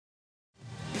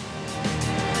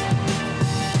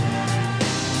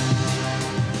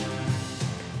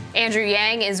Andrew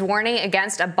Yang is warning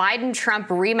against a Biden-Trump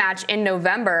rematch in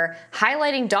November,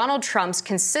 highlighting Donald Trump's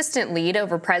consistent lead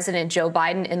over President Joe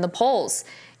Biden in the polls.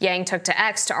 Yang took to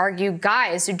X to argue,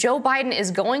 guys, Joe Biden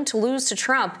is going to lose to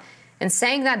Trump, and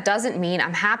saying that doesn't mean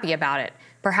I'm happy about it.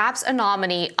 Perhaps a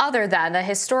nominee other than the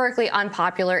historically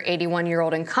unpopular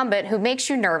 81-year-old incumbent who makes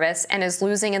you nervous and is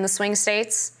losing in the swing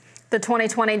states? The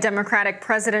 2020 Democratic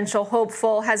presidential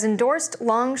hopeful has endorsed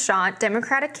long-shot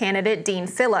Democratic candidate Dean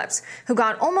Phillips, who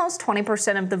got almost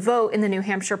 20% of the vote in the New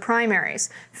Hampshire primaries.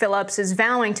 Phillips is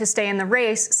vowing to stay in the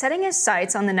race, setting his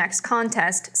sights on the next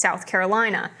contest, South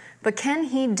Carolina. But can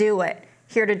he do it?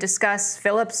 Here to discuss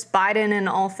Phillips, Biden, and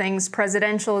all things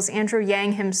presidential is Andrew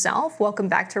Yang himself. Welcome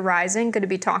back to Rising. Good to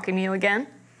be talking to you again.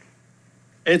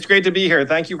 It's great to be here.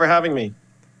 Thank you for having me.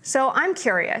 So I'm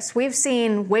curious. We've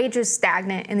seen wages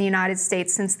stagnant in the United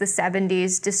States since the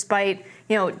 70s. Despite,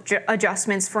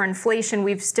 adjustments for inflation,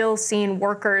 we've still seen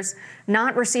workers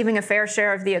not receiving a fair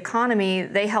share of the economy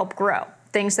they help grow.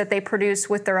 Things that they produce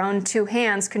with their own two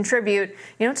hands contribute,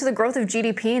 to the growth of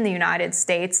GDP in the United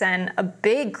States. And a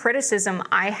big criticism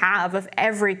I have of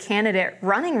every candidate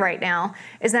running right now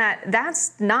is that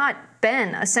that's not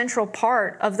been a central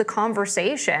part of the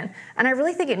conversation. And I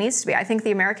really think it needs to be. I think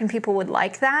the American people would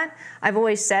like that. I've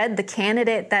always said the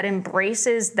candidate that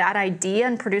embraces that idea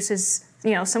and produces,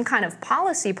 some kind of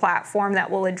policy platform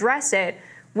that will address it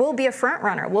will be a front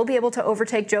runner. We'll be able to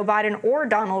overtake Joe Biden or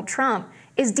Donald Trump.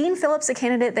 Is Dean Phillips a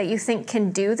candidate that you think can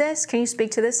do this? Can you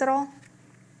speak to this at all?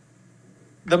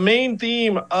 The main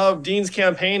theme of Dean's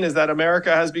campaign is that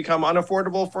America has become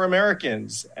unaffordable for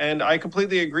Americans. And I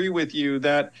completely agree with you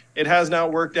that it has now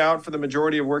worked out for the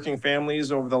majority of working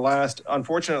families over the last,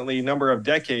 unfortunately, number of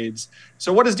decades.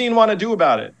 So what does Dean want to do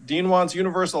about it? Dean wants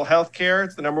universal health care.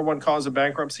 It's the #1 cause of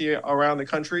bankruptcy around the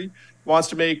country. Wants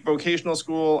to make vocational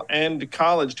school and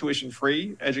college tuition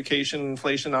free. Education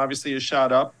inflation obviously is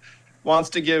shot up. Wants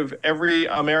to give every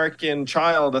American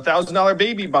child a $1,000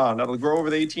 baby bond that'll grow over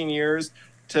the 18 years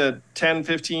to $10,000,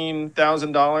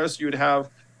 $15,000. You'd have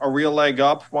a real leg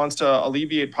up. Wants to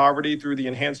alleviate poverty through the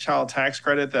enhanced child tax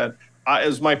credit that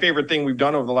is my favorite thing we've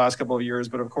done over the last couple of years.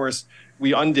 But of course,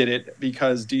 we undid it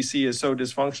because DC is so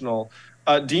dysfunctional.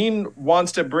 Dean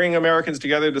wants to bring Americans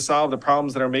together to solve the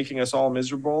problems that are making us all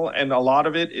miserable. And a lot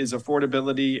of it is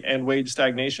affordability and wage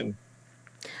stagnation.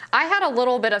 I had a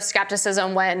little bit of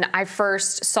skepticism when I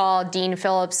first saw Dean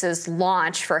Phillips's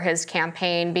launch for his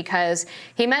campaign because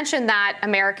he mentioned that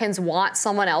Americans want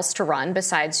someone else to run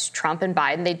besides Trump and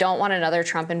Biden. They don't want another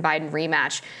Trump and Biden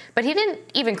rematch. But he didn't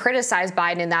even criticize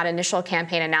Biden in that initial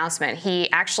campaign announcement. He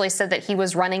actually said that he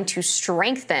was running to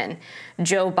strengthen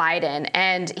Joe Biden.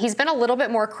 And he's been a little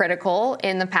bit more critical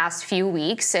in the past few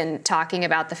weeks and talking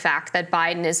about the fact that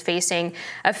Biden is facing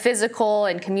a physical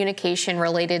and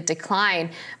communication-related decline.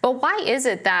 But why is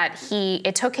it that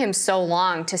it took him so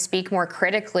long to speak more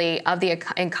critically of the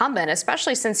incumbent,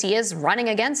 especially since he is running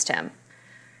against him?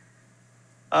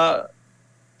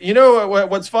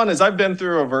 What's fun is I've been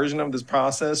through a version of this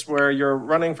process where you're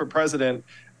running for president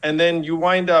and then you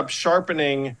wind up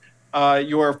sharpening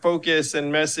your focus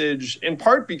and message in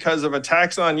part because of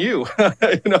attacks on you.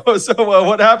 So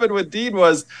what happened with Dean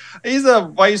was he's a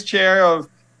vice chair of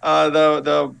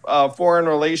the Foreign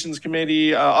Relations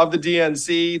Committee of the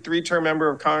DNC, 3-term member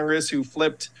of Congress who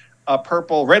flipped a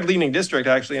purple, red-leaning district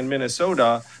actually in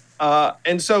Minnesota.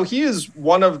 And so he is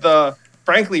one of the,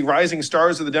 frankly, rising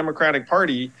stars of the Democratic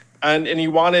Party. And he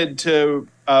wanted to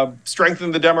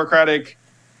strengthen the Democratic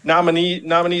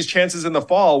nominees' chances in the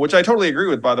fall, which I totally agree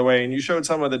with, by the way. And you showed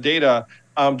some of the data.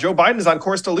 Joe Biden is on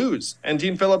course to lose. And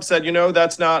Dean Phillips said,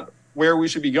 that's not where we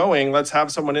should be going. Let's have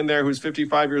someone in there who's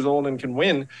 55 years old and can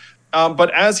win.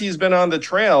 But as he's been on the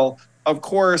trail, of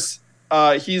course,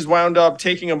 he's wound up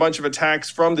taking a bunch of attacks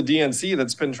from the DNC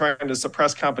that's been trying to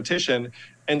suppress competition.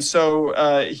 And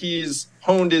so he's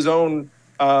honed his own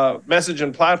message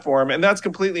and platform. And that's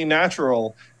completely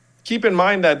natural. Keep in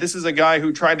mind that this is a guy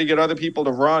who tried to get other people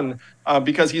to run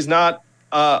because he's not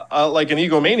like an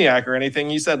egomaniac or anything.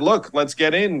 He said, look, let's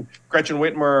get in Gretchen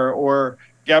Whitmer or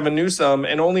Gavin Newsom.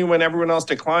 And only when everyone else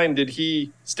declined did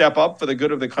he step up for the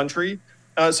good of the country.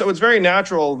 So it's very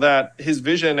natural that his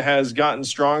vision has gotten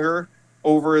stronger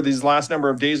over these last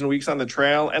number of days and weeks on the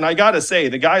trail. And I got to say,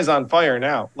 the guy's on fire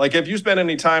now. Like if you spend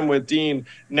any time with Dean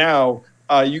now,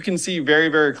 you can see very,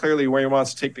 very clearly where he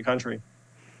wants to take the country.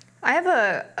 I have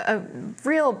a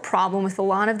real problem with a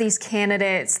lot of these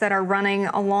candidates that are running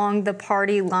along the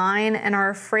party line and are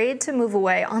afraid to move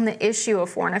away on the issue of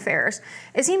foreign affairs.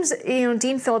 It seems,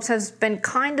 Dean Phillips has been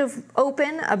kind of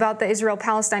open about the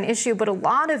Israel-Palestine issue, but a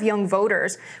lot of young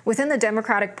voters within the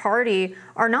Democratic Party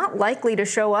are not likely to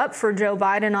show up for Joe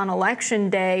Biden on Election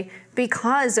Day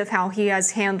because of how he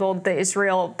has handled the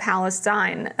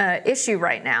Israel-Palestine issue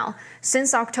right now.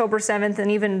 Since October 7th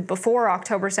and even before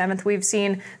October 7th, we've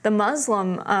seen the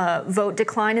Muslim vote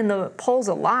decline in the polls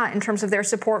a lot in terms of their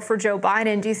support for Joe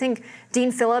Biden. Do you think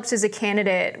Dean Phillips is a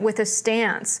candidate with a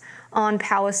stance on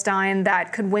Palestine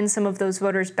that could win some of those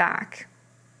voters back?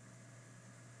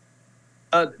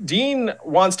 Dean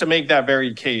wants to make that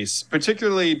very case,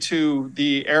 particularly to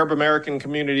the Arab American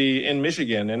community in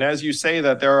Michigan. And as you say,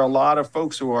 that there are a lot of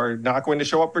folks who are not going to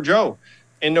show up for Joe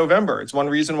in November. It's one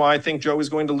reason why I think Joe is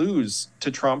going to lose to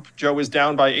Trump. Joe is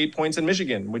down by 8 points in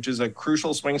Michigan, which is a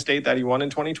crucial swing state that he won in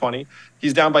 2020.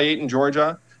 He's down by 8 in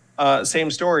Georgia.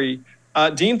 Same story.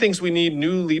 Dean thinks we need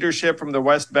new leadership from the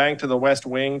West Bank to the West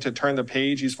Wing to turn the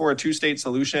page. He's for a two-state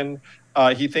solution.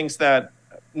 He thinks that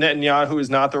Netanyahu is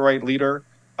not the right leader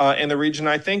in the region.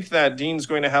 I think that Dean's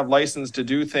going to have license to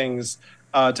do things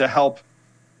to help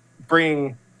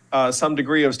bring some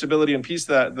degree of stability and peace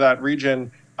to that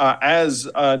region as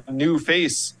a new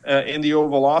face in the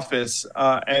Oval Office.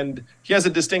 And he has a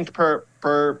distinct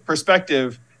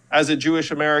perspective as a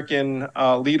Jewish American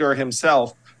leader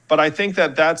himself. But I think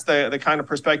that that's the kind of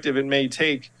perspective it may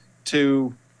take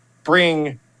to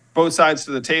bring both sides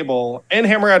to the table and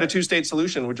hammer out a two-state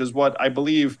solution, which is what I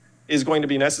believe is going to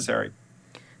be necessary.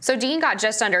 So Dean got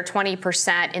just under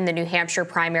 20% in the New Hampshire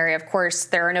primary. Of course,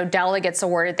 there are no delegates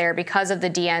awarded there because of the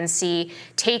DNC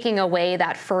taking away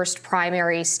that first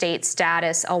primary state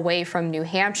status away from New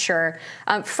Hampshire.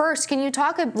 First, can you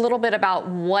talk a little bit about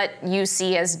what you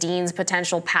see as Dean's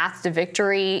potential path to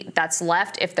victory that's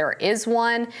left, if there is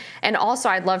one? And also,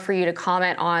 I'd love for you to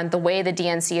comment on the way the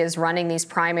DNC is running these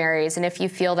primaries and if you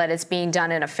feel that it's being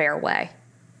done in a fair way.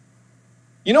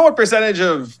 You know what percentage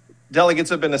of delegates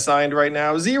have been assigned right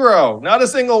now? 0, not a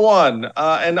single one.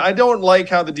 And I don't like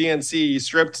how the DNC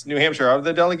stripped New Hampshire out of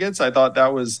the delegates. I thought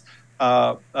that was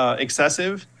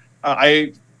excessive.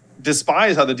 I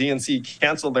despise how the DNC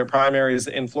canceled their primaries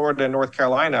in Florida and North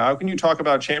Carolina. How can you talk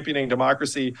about championing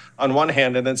democracy on one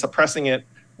hand and then suppressing it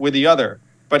with the other?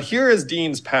 But here is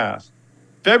Dean's path.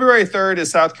 February 3rd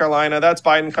is South Carolina. That's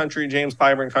Biden country, James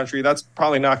Clyburn country. That's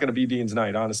probably not going to be Dean's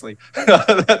night, honestly.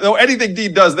 Though anything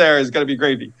Dean does there is going to be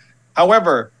gravy.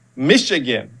 However,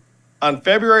 Michigan on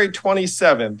February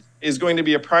 27th is going to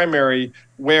be a primary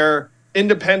where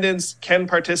independents can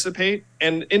participate,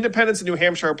 and independents in New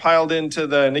Hampshire are piled into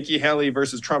the Nikki Haley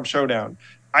versus Trump showdown.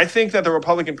 I think that the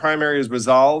Republican primary is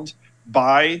resolved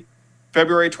by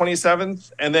February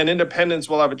 27th, and then independents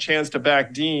will have a chance to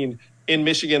back Dean in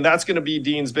Michigan. That's going to be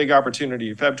Dean's big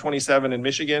opportunity, Feb 27 in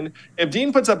Michigan. If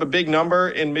Dean puts up a big number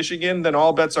in Michigan, then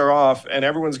all bets are off, and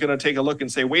everyone's going to take a look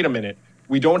and say, wait a minute,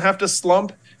 we don't have to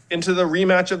slump into the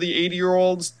rematch of the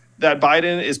 80-year-olds that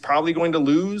Biden is probably going to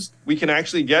lose. We can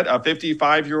actually get a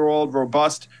 55-year-old,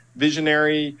 robust,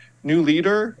 visionary new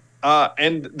leader.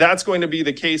 And that's going to be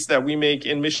the case that we make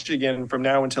in Michigan from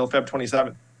now until Feb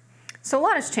 27. So a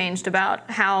lot has changed about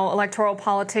how electoral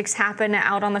politics happen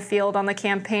out on the field, on the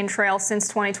campaign trail since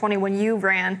 2020 when you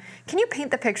ran. Can you paint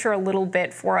the picture a little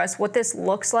bit for us, what this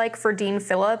looks like for Dean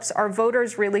Phillips? Are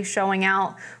voters really showing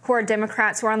out who are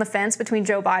Democrats who are on the fence between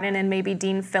Joe Biden and maybe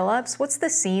Dean Phillips? What's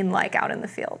the scene like out in the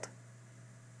field?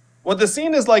 What the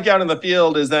scene is like out in the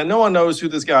field is that no one knows who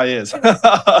this guy is.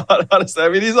 Honestly, I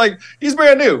mean, he's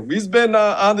brand new. He's been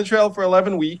on the trail for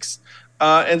 11 weeks.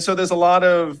 And so there's a lot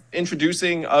of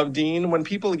introducing of Dean. When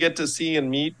people get to see and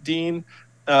meet Dean,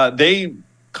 they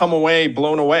come away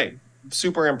blown away,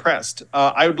 super impressed.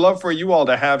 I would love for you all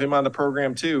to have him on the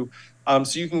program too,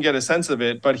 so you can get a sense of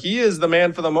it. But he is the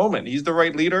man for the moment. He's the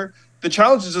right leader. The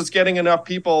challenge is just getting enough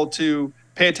people to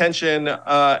pay attention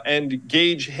and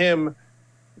gauge him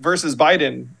versus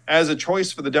Biden as a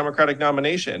choice for the Democratic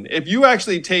nomination. If you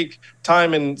actually take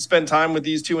time and spend time with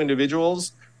these two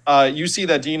individuals, you see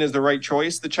that Dean is the right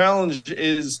choice. The challenge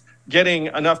is getting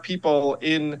enough people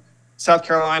in South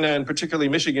Carolina and particularly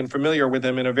Michigan familiar with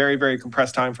him in a very, very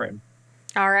compressed time frame.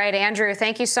 All right, Andrew,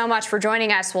 thank you so much for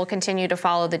joining us. We'll continue to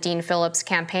follow the Dean Phillips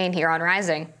campaign here on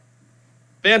Rising.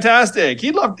 Fantastic.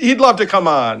 He'd love to come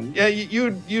on. Yeah,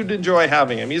 you'd enjoy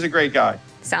having him. He's a great guy.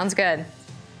 Sounds good.